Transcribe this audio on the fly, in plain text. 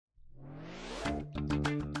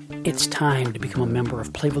It's time to become a member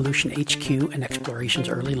of Playvolution HQ and Explorations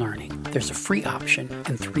Early Learning. There's a free option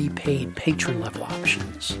and 3 paid patron level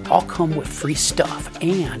options. All come with free stuff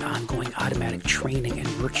and ongoing automatic training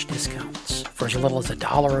and merch discounts. For as little as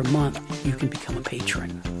 $1 a month, you can become a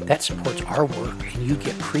patron. That supports our work and you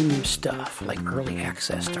get premium stuff like early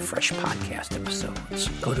access to fresh podcast episodes.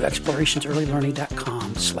 Go to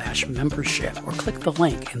explorationsearlylearning.com/membership or click the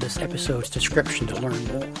link in this episode's description to learn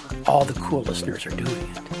more. All the cool listeners are doing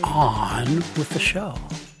it. On with the show.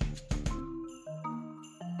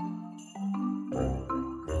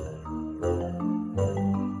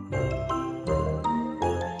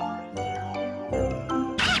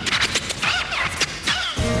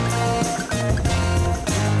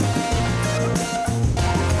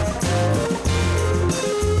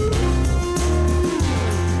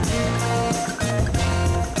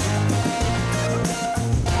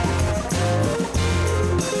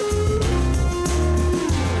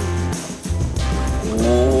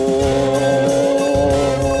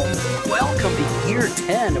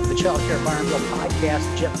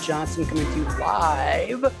 Jeff Johnson coming to you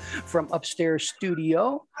live from upstairs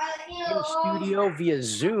studio. In studio via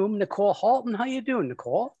Zoom. Nicole Halton, how you doing,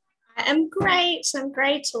 Nicole? I'm great. I'm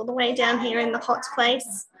great. All the way down here in the hot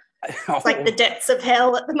place. It's like the depths of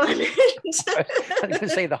hell at the moment. I was going to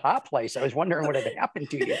say the hot place. I was wondering what had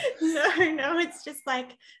happened to you. No, it's just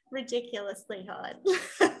like ridiculously hot.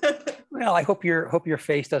 Well, I hope your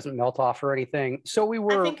face doesn't melt off or anything. So I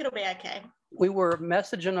think it'll be okay. We were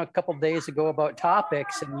messaging a couple of days ago about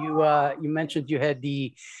topics, and you mentioned you had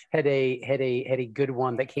a good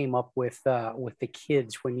one that came up with the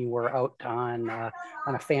kids when you were out on a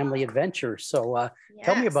family adventure. So yes.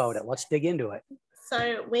 Tell me about it. Let's dig into it.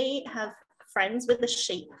 So we have friends with a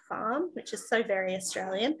sheep farm, which is so very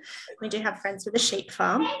Australian. We do have friends with a sheep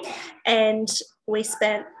farm, and we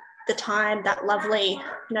spent the time, that lovely,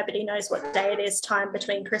 nobody knows what day it is, time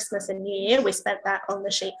between Christmas and New Year. We spent that on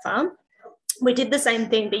the sheep farm. We did the same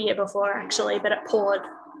thing the year before, actually, but it poured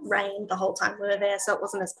rain the whole time we were there, so it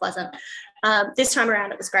wasn't as pleasant. This time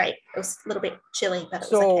around, it was great. It was a little bit chilly, but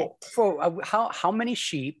it was okay. So, how many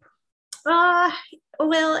sheep? Well,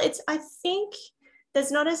 I think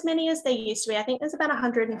there's not as many as there used to be. I think there's about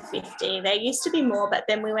 150. There used to be more, but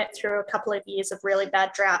then we went through a couple of years of really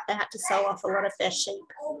bad drought. They had to sell off a lot of their sheep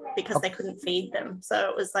because they couldn't feed them. So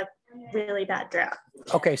it was like really bad drought.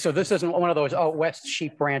 Okay, so this isn't one of those West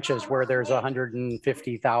sheep ranches where there's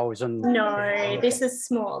 150,000. No, this is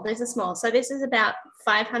small. So this is about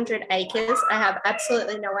 500 acres. I have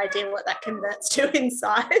absolutely no idea what that converts to in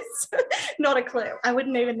size. Not a clue. I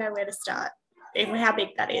wouldn't even know where to start, even how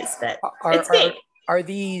big that is, but it's big. Are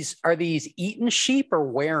these eaten sheep or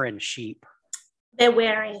wearing sheep? They're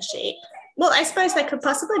wearing sheep. Well, I suppose they could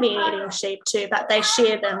possibly be eating sheep too, but they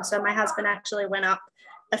shear them. So my husband actually went up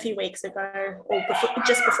a few weeks ago, or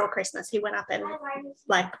just before Christmas. He went up and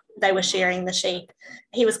they were shearing the sheep.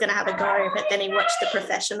 He was going to have a go, but then he watched the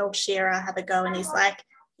professional shearer have a go, and he's like,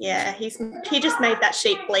 yeah, he just made that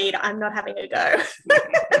sheep bleed. I'm not having a go.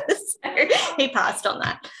 So he passed on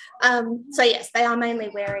that. So yes, they are mainly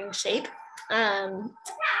wearing sheep.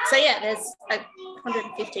 So yeah, there's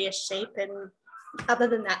 150-ish sheep, and other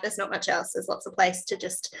than that, there's not much else. There's lots of place to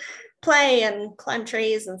just play and climb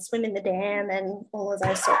trees and swim in the dam and all of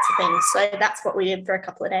those sorts of things. So that's what we did for a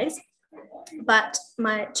couple of days. But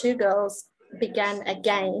my 2 girls began a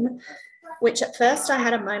game, which at first I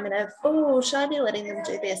had a moment of, oh, should I be letting them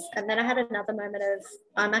do this? And then I had another moment of,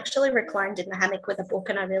 I'm actually reclined in the hammock with a book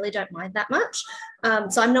and I really don't mind that much.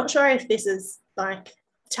 So I'm not sure if this is like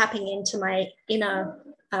tapping into my inner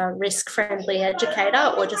risk-friendly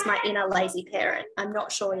educator or just my inner lazy parent. I'm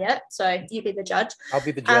not sure yet, so you be the judge. I'll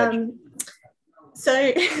be the judge.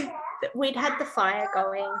 So we'd had the fire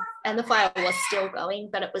going, and the fire was still going,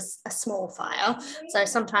 but it was a small fire. So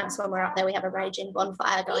sometimes when we're up there, we have a raging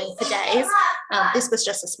bonfire going for days. This was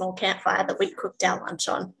just a small campfire that we'd cooked our lunch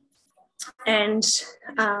on. And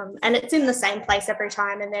it's in the same place every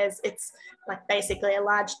time, and it's like basically a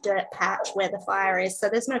large dirt patch where the fire is, so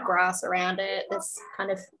there's no grass around it. There's kind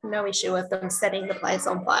of no issue of them setting the place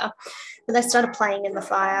on fire. But they started playing in the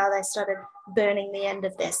fire. They started burning the end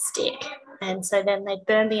of their stick, and so then they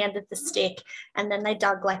burned the end of the stick, and then they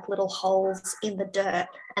dug like little holes in the dirt,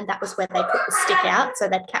 and that was where they put the stick out. So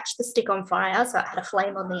they'd catch the stick on fire, so it had a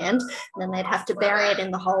flame on the end, and then they'd have to bury it in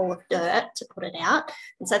the hole of dirt to put it out.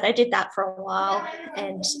 And so they did that for a while,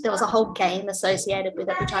 and there was a whole game associated with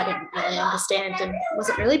it, which I didn't really understand and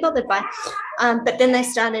wasn't really bothered by. But then they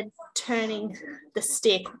started turning the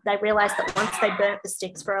stick. They realized that once they burnt the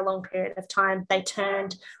sticks for a long period of time, they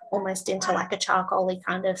turned almost into like a charcoaly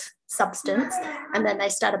kind of substance, and then they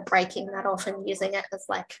started breaking that off and using it as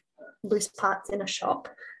like loose parts in a shop.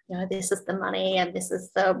 You know, this is the money and this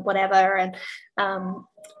is the whatever.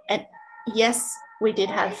 And yes, we did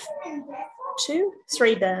have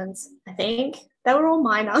 3 burns, I think. They were all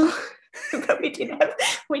minor. But we did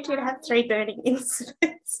have 3 burning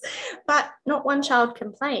incidents, but not one child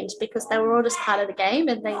complained because they were all just part of the game,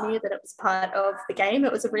 and they knew that it was part of the game.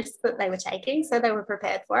 It was a risk that they were taking, so they were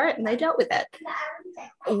prepared for it and they dealt with it.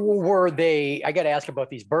 Were they, I got to ask about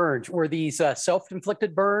these burns, were these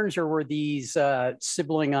self-inflicted burns, or were these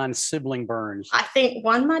sibling on sibling burns? I think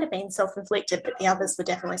one might have been self-inflicted, but the others were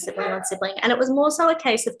definitely sibling on sibling. And it was more so a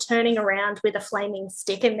case of turning around with a flaming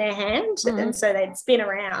stick in their hand. Mm-hmm. And so they'd spin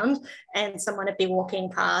around and someone would be walking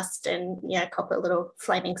past and, you know, cop a little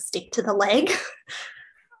flaming stick to the leg.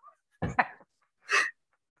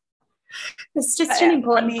 It's just an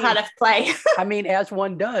important part of play. I mean, as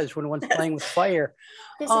one does when one's playing with fire.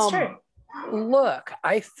 This is true. Look,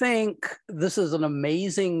 I think this is an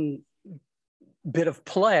amazing bit of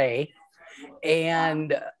play,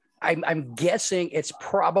 and I'm guessing it's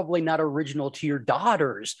probably not original to your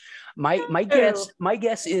daughters. My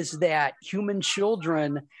guess is that human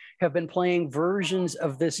children have been playing versions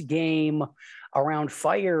of this game around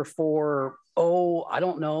fire for, I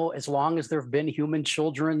don't know, as long as there have been human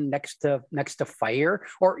children next to fire,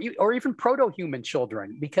 or even proto-human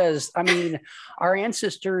children, because I mean, our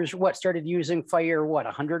ancestors started using fire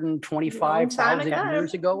 125,000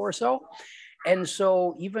 years ago or so. And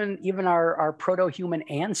so even our proto-human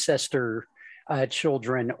ancestor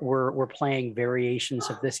children were playing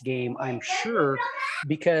variations of this game, I'm sure,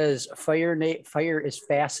 because fire is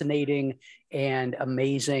fascinating and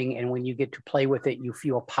amazing, and when you get to play with it, you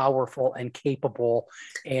feel powerful and capable,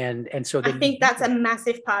 and so I think that's a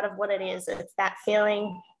massive part of what it is. It's that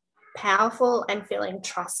feeling powerful and feeling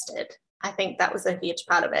trusted. I think that was a huge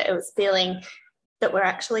part of it. It was feeling that we're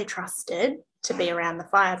actually trusted to be around the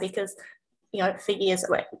fire, because, you know, for years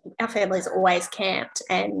our family's always camped,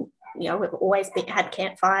 and, you know, we've always had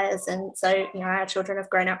campfires, and so, you know, our children have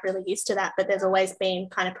grown up really used to that, but there's always been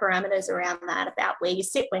kind of parameters around that about where you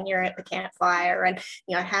sit when you're at the campfire, and,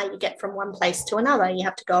 you know, how you get from one place to another. You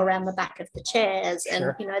have to go around the back of the chairs, and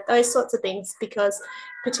sure, you know, those sorts of things, because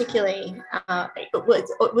particularly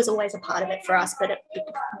it was always a part of it for us, but it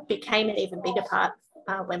became an even bigger part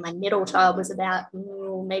when my middle child was about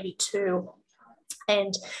maybe 2.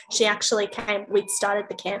 And she actually we'd started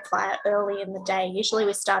the campfire early in the day. Usually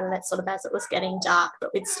we started it sort of as it was getting dark,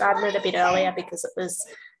 but we'd started it a bit earlier because it was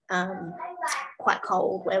quite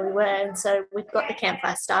cold where we were. And so we'd got the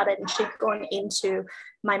campfire started, and she'd gone into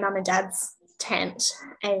my mum and dad's tent.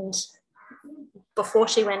 And before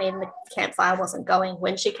she went in, the campfire wasn't going.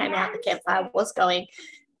 When she came out, the campfire was going,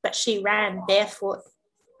 but she ran barefoot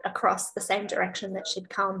across the same direction that she'd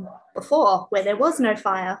come before, where there was no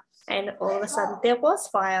fire. And all of a sudden there was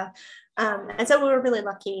fire. And so we were really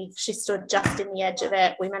lucky. She stood just in the edge of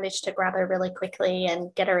it. We managed to grab her really quickly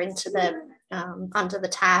and get her into the under the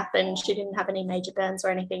tap, and she didn't have any major burns or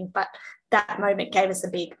anything. But that moment gave us a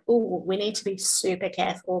big, we need to be super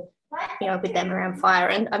careful, you know, with them around fire.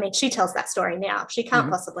 And I mean, she tells that story now. She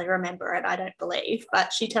can't possibly remember it, I don't believe,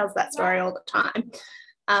 but she tells that story all the time.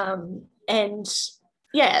 And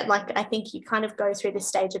yeah, like, I think you kind of go through this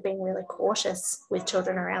stage of being really cautious with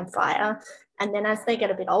children around fire. And then as they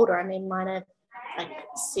get a bit older, I mean, mine are like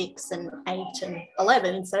 6 and 8 and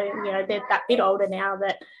 11. So, you know, they're that bit older now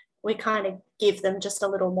that we kind of give them just a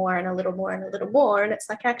little more and a little more and a little more. And it's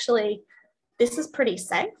like, actually, this is pretty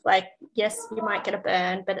safe. Like, yes, you might get a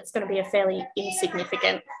burn, but it's going to be a fairly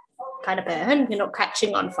insignificant kind of burn. You're not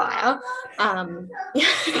catching on fire.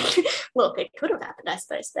 Look, it could have happened, I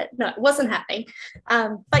suppose, but no, it wasn't happening.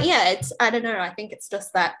 But yeah, I don't know, I think it's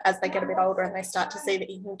just that as they get a bit older and they start to see that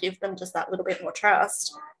you can give them just that little bit more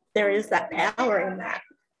trust, there is that power in that.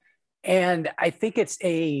 And I think it's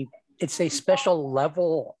a special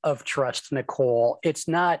level of trust, Nicole. It's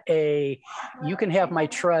not you can have my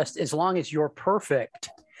trust as long as you're perfect.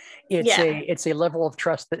 It's a level of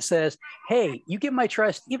trust that says, hey, you get my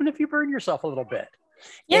trust even if you burn yourself a little bit.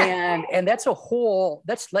 Yeah. And that's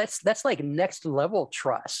that's like next level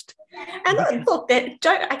trust. And look,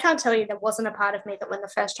 I can't tell you there wasn't a part of me that when the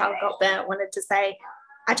first child got burnt wanted to say,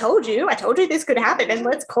 I told you this could happen, and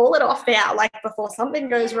let's call it off now, like, before something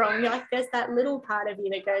goes wrong. You're like, there's that little part of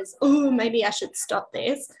you that goes, maybe I should stop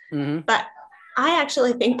this. But I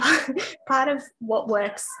actually think part of what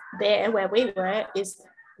works there where we were is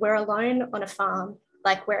we're alone on a farm,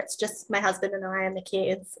 like, where it's just my husband and I and the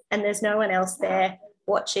kids, and there's no one else there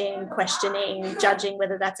watching, questioning, judging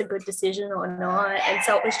whether that's a good decision or not. And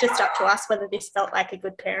so it was just up to us whether this felt like a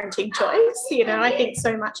good parenting choice. You know, I think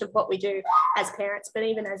so much of what we do as parents, but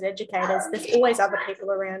even as educators, there's always other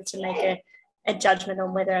people around to make a judgment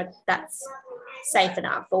on whether that's safe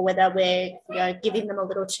enough, or whether we're, you know, giving them a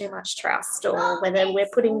little too much trust, or whether we're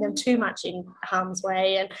putting them too much in harm's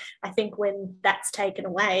way. And I think when that's taken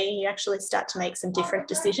away, you actually start to make some different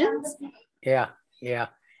decisions. Yeah.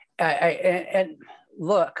 And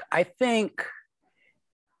look, I think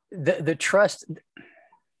the trust,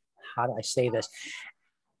 how do I say this?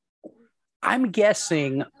 I'm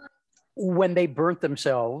guessing when they burnt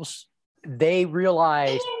themselves, they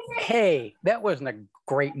realized, hey, that wasn't a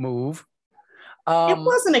great move. It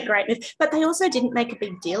wasn't a great move, but they also didn't make a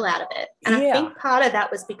big deal out of it. And I think part of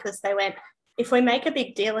that was because they went, if we make a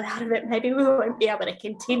big deal out of it, maybe we won't be able to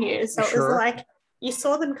continue. So it was like, you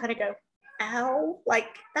saw them kind of go, ow, like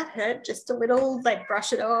that hurt just a little. They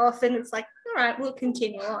brush it off, and it's like, all right, we'll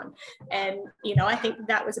continue on. And, you know, I think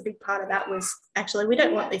that was a big part of that, was actually, we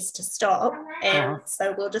don't want this to stop. And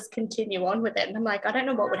so we'll just continue on with it. And I'm like, I don't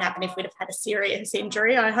know what would happen if we'd have had a serious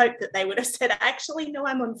injury. I hope that they would have said, actually, no,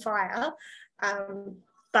 I'm on fire.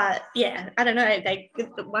 But yeah, I don't know.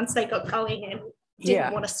 Once they got going and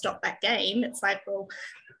didn't want to stop that game, it's like, well,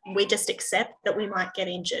 we just accept that we might get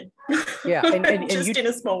injured. Yeah, and just in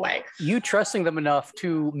a small way. You trusting them enough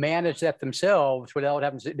to manage that themselves without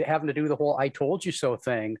having to do the whole "I told you so"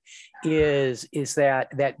 thing is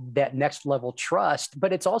that next level trust.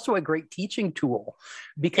 But it's also a great teaching tool,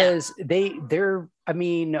 because they're. I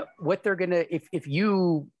mean, what they're gonna, if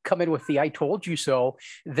you come in with the "I told you so,"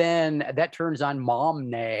 then that turns on mom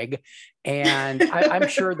nag. And I'm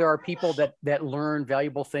sure there are people that learn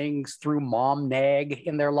valuable things through mom nag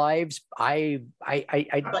in their lives. I've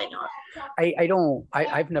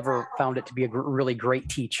never found it to be a really great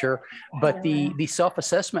teacher, but the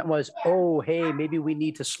self-assessment was, oh, hey, maybe we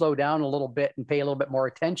need to slow down a little bit and pay a little bit more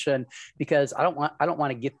attention, because I don't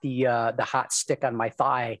want to get the hot stick on my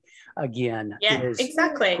thigh again.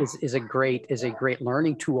 Exactly. Is a great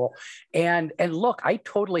learning tool. And look, I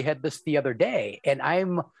totally had this the other day, and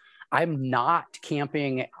I'm not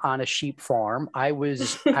camping on a sheep farm. I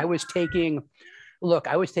was taking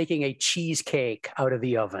a cheesecake out of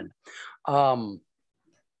the oven,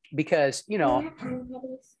 because, you know,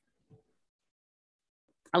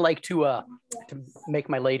 I like to make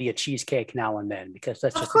my lady a cheesecake now and then, because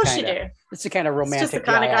that's just it's the kind of romantic, it's just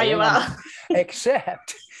the kind of guy you are.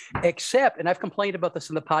 Except, and I've complained about this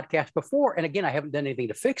in the podcast before, and again, I haven't done anything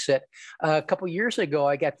to fix it. A couple of years ago,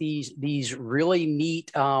 I got these really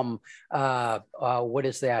neat, what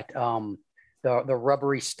is that? The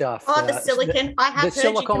rubbery stuff. Oh, the silicone. I have heard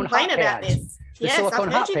you complain about this. Yes, I've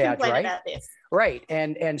heard you complain about this. Right.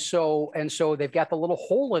 And so they've got the little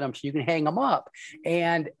hole in them so you can hang them up.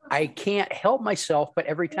 And I can't help myself, but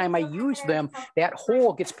every time I use them, that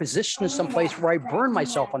hole gets positioned in some place where I burn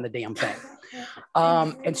myself on the damn thing.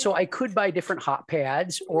 And so I could buy different hot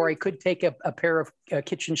pads, or I could take a pair of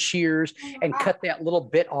kitchen shears and cut that little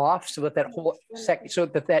bit off so that whole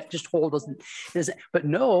that just hole doesn't, but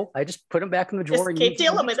no, I just put them back in the drawer. Just keep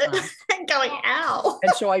dealing with it and going, ow.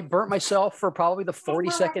 And so I burnt myself for probably the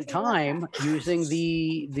 42nd time using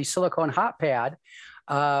the silicone hot pad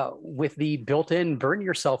with the built-in burn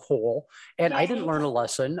yourself hole. And I didn't learn a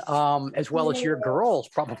lesson, as well as your girls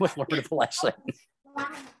probably learned a lesson.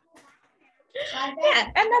 Yeah,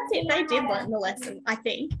 and that's it. They did learn the lesson, I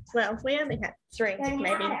think. Well, we only had 3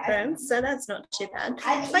 maybe burns, so that's not too bad.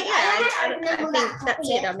 But yeah, I think that's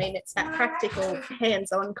it. I mean, it's that practical,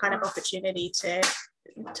 hands-on kind of opportunity to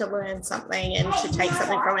learn something and to take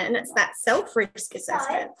something from it. And it's that self-risk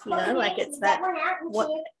assessment, you know, like it's that,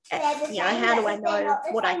 how do I know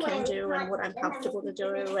what I can do and what I'm comfortable to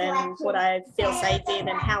do and what I feel safe in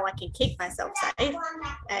and how I can keep myself safe,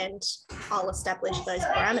 and I'll establish those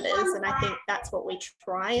parameters. And I think that's what we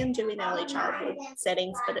try and do in early childhood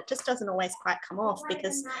settings, but it just doesn't always quite come off,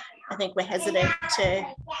 because I think we're hesitant to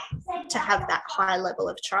have that high level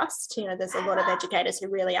of trust. You know, there's a lot of educators who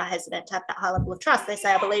really are hesitant to have that high level of trust. They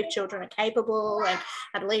say, I believe children are capable, and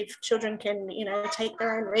I believe children can, you know, take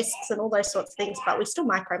their own risks and all those sorts of things, but we still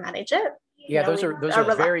micromanage it. Yeah, those are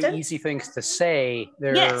very easy things to say.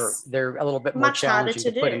 They're a little bit more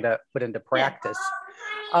challenging to put into practice.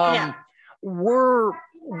 How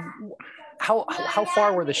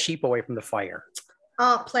far were the sheep away from the fire?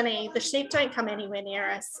 Oh, plenty. The sheep don't come anywhere near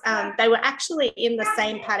us. They were actually in the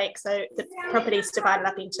same paddock. So the property's divided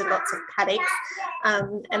up into lots of paddocks.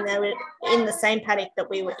 And they were in the same paddock that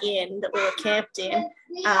we were camped in.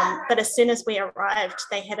 But as soon as we arrived,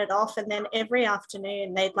 they headed off. And then every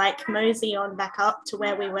afternoon, they'd like mosey on back up to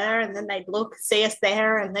where we were. And then they'd look, see us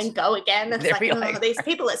there, and then go again. It's like, these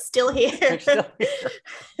people are still here. So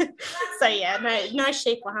yeah, no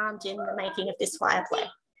sheep were harmed in the making of this fire play.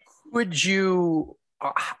 Would you...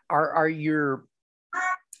 Are you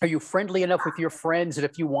friendly enough with your friends that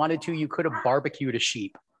if you wanted to, you could have barbecued a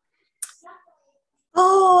sheep?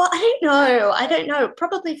 Oh, I don't know.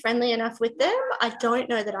 Probably friendly enough with them. I don't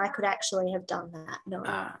know that I could actually have done that. No.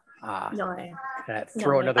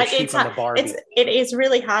 Throw another sheep on the barbie. It is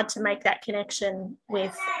really hard to make that connection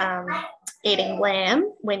with eating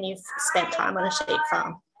lamb when you've spent time on a sheep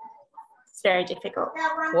farm. It's very difficult.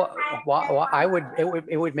 Well,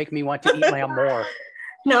 it would make me want to eat lamb more.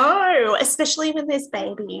 No, especially when there's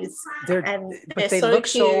babies. They're so look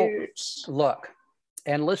cute.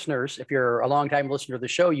 And listeners, if you're a longtime listener of the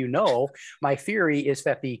show, you know my theory is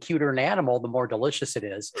that the cuter an animal, the more delicious it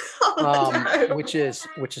is. No. Which is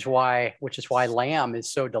why lamb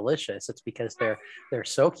is so delicious. It's because they're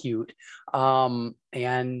so cute, and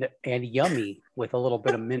yummy with a little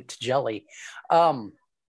bit of mint jelly. So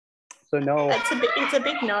no, it's a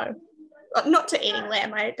big no. Not to eating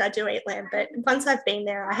lamb. I do eat lamb, but once I've been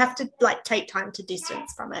there, I have to take time to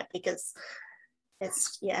distance from it because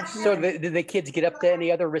it's So did the kids get up to any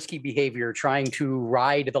other risky behavior trying to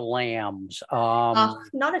ride the lambs? Not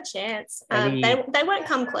a chance. They won't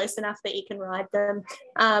come close enough that you can ride them.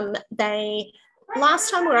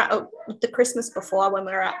 Last time we were the Christmas before when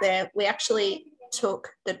we were up there, we actually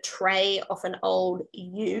took the tray off an old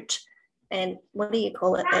ute. And what do you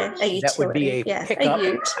call it there? A utility. That would be a pickup. A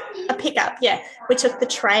ute. A pickup, yeah. We took the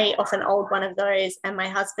tray off an old one of those and my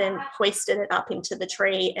husband hoisted it up into the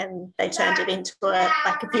tree and they turned it into a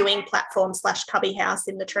viewing platform / cubby house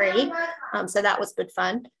in the tree. So that was good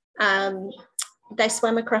fun. They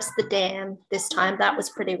swam across the dam this time. That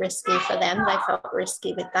was pretty risky for them. They felt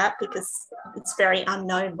risky with that because it's very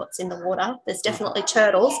unknown what's in the water. There's definitely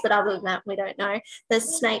turtles, but other than that, we don't know.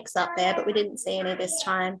 There's snakes up there, but we didn't see any this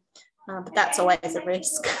time. But that's always a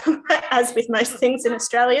risk. As with most things in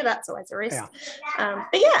Australia, that's always a risk. Yeah.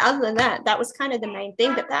 But yeah, other than that, that was kind of the main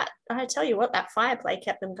thing. But I tell you what, that fire play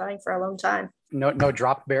kept them going for a long time. No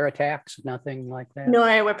drop bear attacks, nothing like that?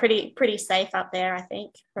 No, we're pretty safe up there, I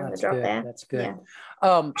think, from the drop bear. That's good.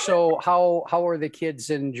 Yeah. So how are the kids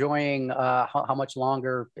enjoying, how much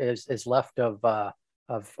longer is left of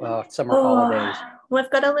summer holidays? We've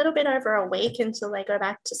got a little bit over a week until they go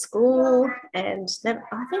back to school, and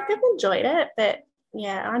I think they've enjoyed it. But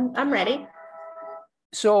yeah, I'm ready.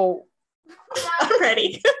 So I'm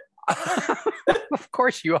ready. Of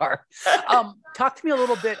course you are. Talk to me a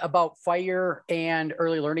little bit about fire and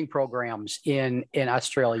early learning programs in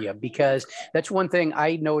Australia, because that's one thing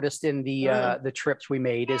I noticed in the trips we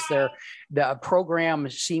made is the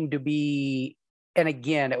programs seem to be. And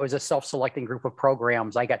again, it was a self-selecting group of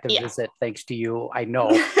programs I got to visit, thanks to you, I know.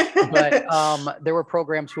 But there were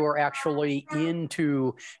programs who are actually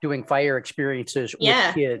into doing fire experiences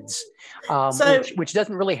with kids, which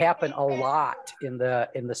doesn't really happen a lot in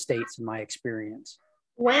the States, in my experience.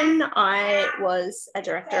 When I was a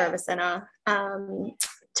director of a centre,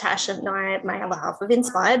 Tash and I, my other half of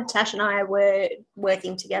Inspired, Tash and I were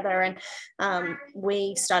working together, and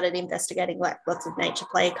we started investigating lots of nature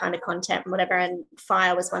play kind of content and whatever, and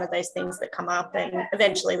fire was one of those things that come up, and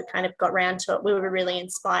eventually we kind of got around to it. We were really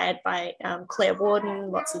inspired by Claire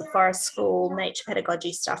Warden, lots of the forest school nature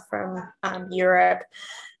pedagogy stuff from Europe.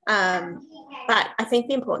 But I think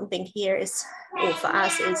the important thing here is, or for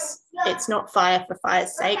us, is it's not fire for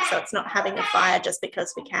fire's sake. So it's not having a fire just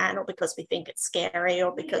because we can, or because we think it's scary,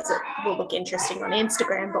 or because it will look interesting on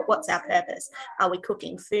Instagram. But what's our purpose? Are we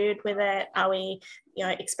cooking food with it? Are we,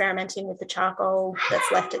 experimenting with the charcoal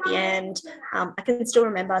that's left at the end? I can still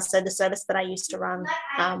remember, so the service that I used to run,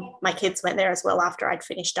 my kids went there as well after I'd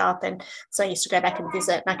finished up. And so I used to go back and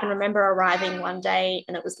visit. And I can remember arriving one day,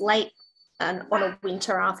 and it was late, and on a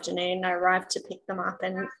winter afternoon, I arrived to pick them up,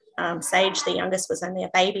 and Sage, the youngest, was only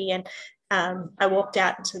a baby, and I walked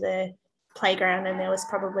out into the playground, and there was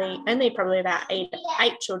probably about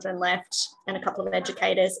eight children left, and a couple of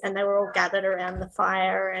educators, and they were all gathered around the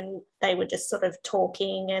fire, and they were just sort of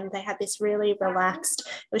talking, and they had this really relaxed,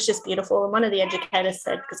 it was just beautiful. And one of the educators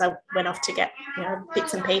said, because I went off to get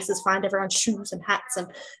bits and pieces, find everyone's shoes and hats and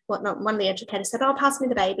whatnot, one of the educators said, "Oh, pass me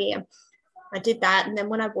the baby." And I did that. And then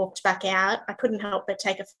when I walked back out, I couldn't help but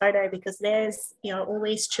take a photo because there's, all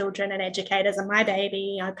these children and educators and my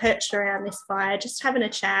baby, perched around this fire, just having a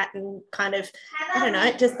chat and kind of, I don't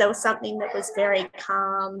know, just there was something that was very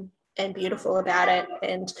calm and beautiful about it.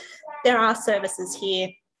 And there are services here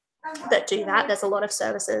that do that. There's a lot of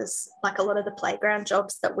services, like a lot of the playground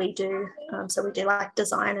jobs that we do. So we do like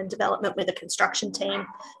design and development with a construction team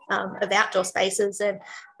of outdoor spaces. And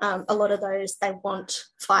a lot of those, they want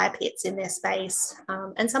fire pits in their space.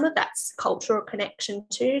 And some of that's cultural connection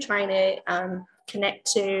too, trying to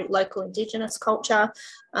connect to local Indigenous culture.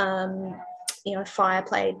 Fire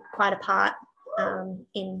played quite a part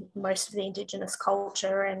in most of the Indigenous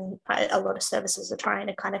culture, and a lot of services are trying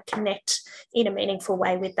to kind of connect in a meaningful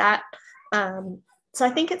way with that. So I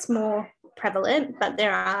think it's more prevalent, but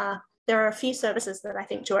there are a few services that I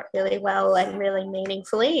think do it really well and really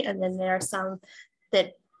meaningfully, and then there are some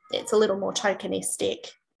that it's a little more tokenistic.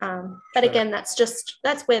 But again,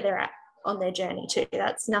 that's where they're at on their journey too.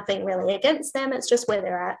 That's nothing really against them. It's just where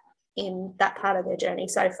they're at in that part of their journey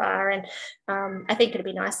so far. And I think it'd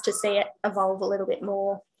be nice to see it evolve a little bit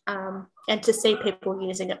more, and to see people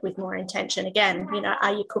using it with more intention. Again,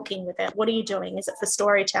 are you cooking with it? What are you doing? Is it for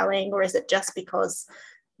storytelling, or is it just because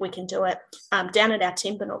we can do it? Down at our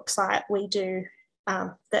Timbernook site, we do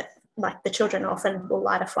that. Like the children often will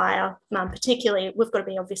light a fire, particularly we've got to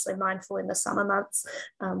be obviously mindful in the summer months.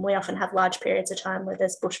 We often have large periods of time where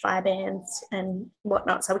there's bushfire bans and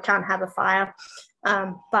whatnot, so we can't have a fire.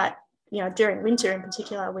 But during winter in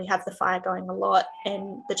particular, we have the fire going a lot,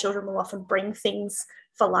 and the children will often bring things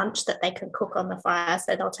for lunch that they can cook on the fire.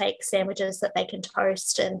 So they'll take sandwiches that they can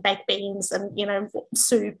toast and baked beans and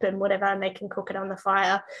soup and whatever, and they can cook it on the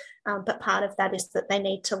fire. But part of that is that they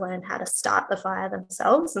need to learn how to start the fire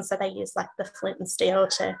themselves, and so they use like the flint and steel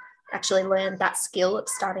to actually learn that skill of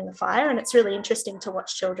starting the fire. And it's really interesting to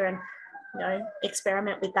watch children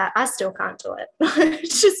experiment with that. I still can't do it.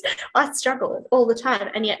 It's just, I struggle all the time.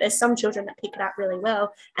 And yet there's some children that pick it up really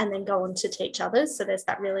well and then go on to teach others. So there's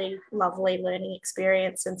that really lovely learning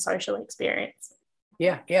experience and social experience.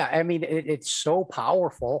 Yeah. I mean, it's so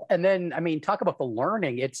powerful. And then, I mean, talk about the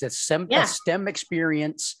learning. It's a STEM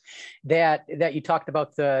experience that you talked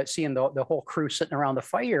about, seeing the whole crew sitting around the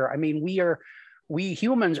fire. I mean, we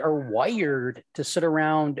humans are wired to sit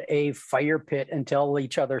around a fire pit and tell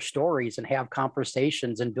each other stories and have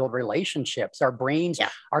conversations and build relationships.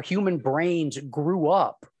 Our human brains grew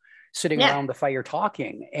up sitting around the fire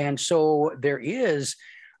talking. And so there is,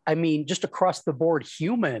 I mean, just across the board,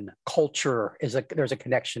 human culture there's a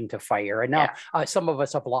connection to fire. And now some of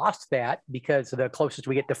us have lost that because the closest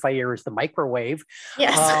we get to fire is the microwave.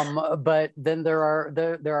 Yes. But then there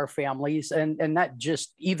are families, and not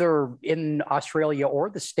just either in Australia or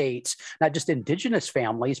the States, not just Indigenous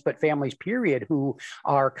families, but families period, who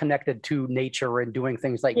are connected to nature and doing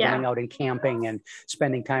things like going out and camping and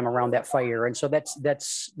spending time around that fire. And so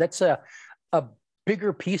that's a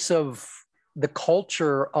bigger piece of the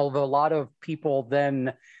culture of a lot of people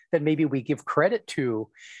than maybe we give credit to.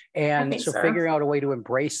 And so figuring out a way to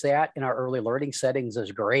embrace that in our early learning settings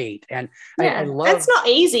is great. And I love, it's not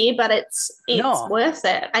easy, but it's worth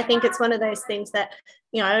it. I think it's one of those things that,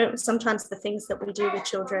 sometimes the things that we do with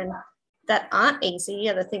children that aren't easy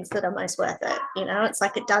are the things that are most worth it. It's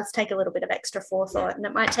like it does take a little bit of extra forethought, and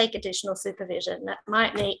it might take additional supervision. That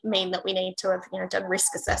might mean that we need to have done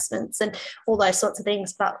risk assessments and all those sorts of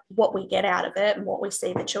things. But what we get out of it and what we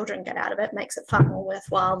see the children get out of it makes it far more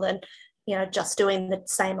worthwhile than just doing the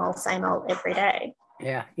same old every day.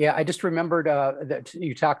 Yeah. I just remembered that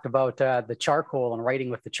you talked about the charcoal and writing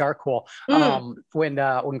with the charcoal. When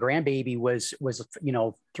grandbaby was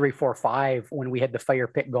 3, 4, 5, when we had the fire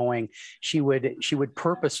pit going, she would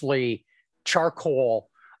purposely charcoal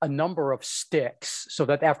a number of sticks so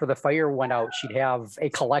that after the fire went out, she'd have a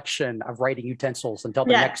collection of writing utensils until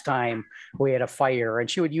the next time we had a fire. And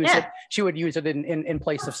she would use it. She would use it in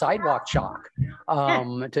place of sidewalk chalk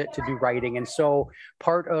to do writing. And so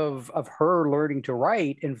part of her learning to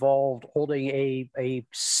write involved holding a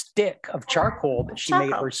stick of charcoal that she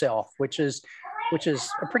made herself, which is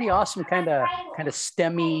a pretty awesome kind of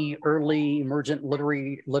STEMmy early emergent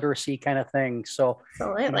literacy kind of thing. So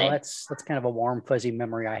that's kind of a warm, fuzzy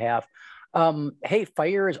memory I have. Hey,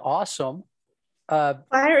 fire is awesome.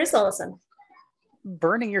 Fire is awesome.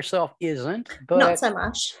 Burning yourself isn't, but not so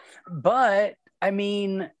much. But I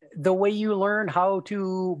mean, the way you learn how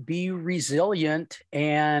to be resilient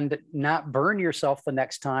and not burn yourself the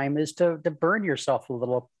next time is to burn yourself a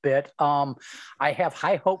little bit. I have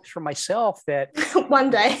high hopes for myself that one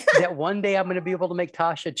day I'm going to be able to make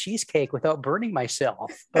Tasha cheesecake without burning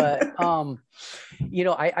myself. But I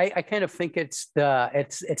kind of think it's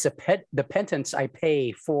the penance I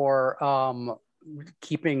pay for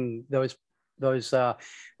keeping those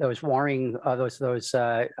warring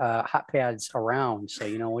hot pads around. So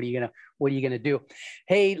what are you gonna do?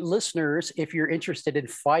 Hey, listeners, if you're interested in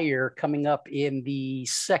fire, coming up in the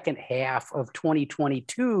second half of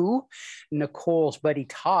 2022, Nicole's buddy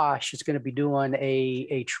Tosh is going to be doing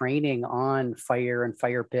a training on fire and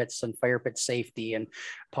fire pits and fire pit safety and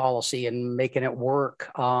policy and making it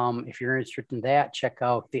work. If you're interested in that, check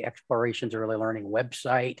out the Explorations Early Learning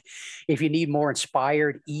website. If you need more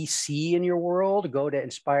inspired EC in your world, go to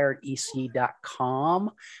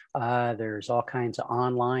inspiredec.com. There's all kinds of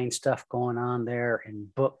online stuff going on there,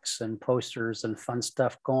 and books and posters and fun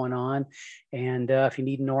stuff going on. And if you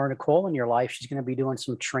need Nora Nicole in your life, she's going to be doing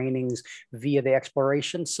some trainings via the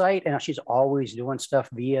Exploration site, and she's always doing stuff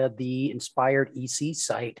via the Inspired EC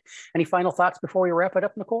site. Any final thoughts before we wrap it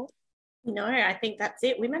up, Nicole? No, I think that's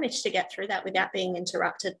it. We managed to get through that without being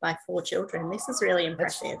interrupted by 4 children. This is really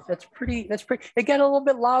impressive. That's pretty. It got a little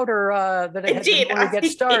bit louder than it did when we get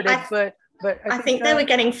started, but I think they were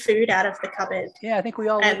getting food out of the cupboard. Yeah, I think we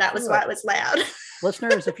all. And that was why it was loud.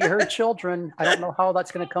 Listeners, if you heard children, I don't know how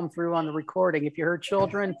that's going to come through on the recording. If you heard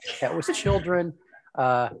children, that was children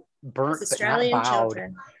burnt, Australian but not bowed.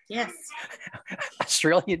 Children. Yes.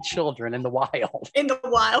 Australian children in the wild. In the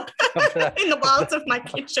wild. In the wilds of my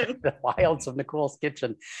kitchen. The wilds of Nicole's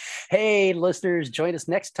kitchen. Hey, listeners, join us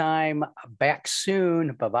next time. Back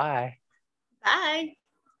soon. Bye-bye. Bye.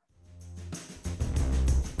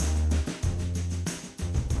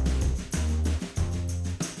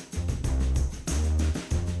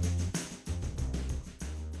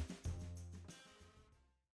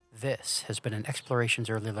 This has been an Explorations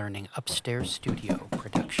Early Learning Upstairs Studio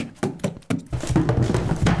production.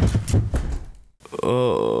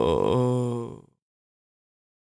 Oh.